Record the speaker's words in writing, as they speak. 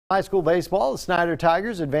High school baseball, the Snyder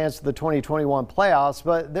Tigers advanced to the 2021 playoffs,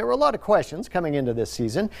 but there were a lot of questions coming into this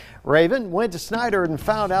season. Raven went to Snyder and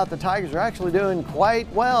found out the Tigers are actually doing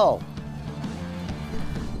quite well.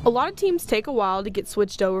 A lot of teams take a while to get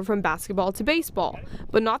switched over from basketball to baseball,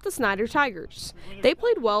 but not the Snyder Tigers. They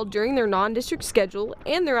played well during their non-district schedule,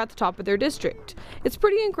 and they're at the top of their district. It's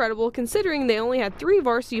pretty incredible considering they only had 3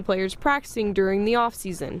 varsity players practicing during the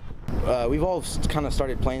off-season. We've all kind of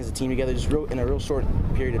started playing as a team together just in a real short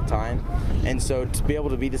period of time, and so to be able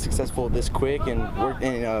to be this successful this quick and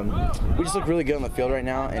we just look really good on the field right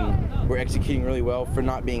now, and we're executing really well for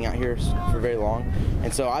not being out here for very long.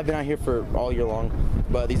 And so I've been out here for all year long,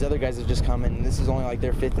 but these other guys have just come in, and this is only like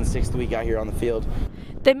their 5th and 6th week out here on the field.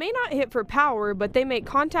 They may not hit for power, but they make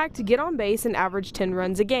contact to get on base and average 10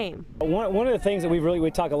 runs a game. One of the things that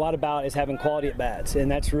we talk a lot about is having quality at bats, and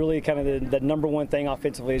that's really kind of the number one thing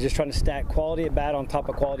offensively, is just trying to stack quality at bat on top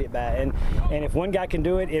of quality at bat. And if one guy can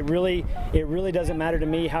do it, it really doesn't matter to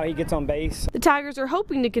me how he gets on base. The Tigers are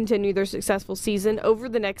hoping to continue their successful season over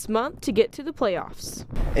the next month to get to the playoffs.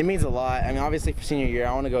 It means a lot. I mean, obviously for senior year,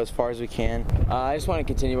 I want to go as far as we can. I just want to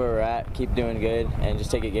continue where we're at, keep doing good, and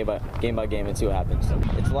just take it game by game and see what happens.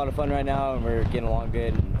 It's a lot of fun right now, and we're getting along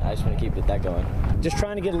good, and I just want to keep that going. Just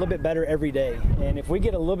trying to get a little bit better every day, and if we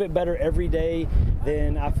get a little bit better every day,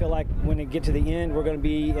 then I feel like when we get to the end, we're going to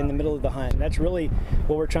be in the middle of the hunt. That's really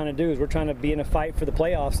what we're trying to do, is we're trying to be in a fight for the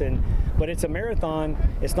playoffs, but it's a marathon,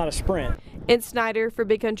 it's not a sprint. In Snyder, for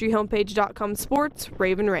BigCountryHomepage.com Sports,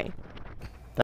 Raven Ray.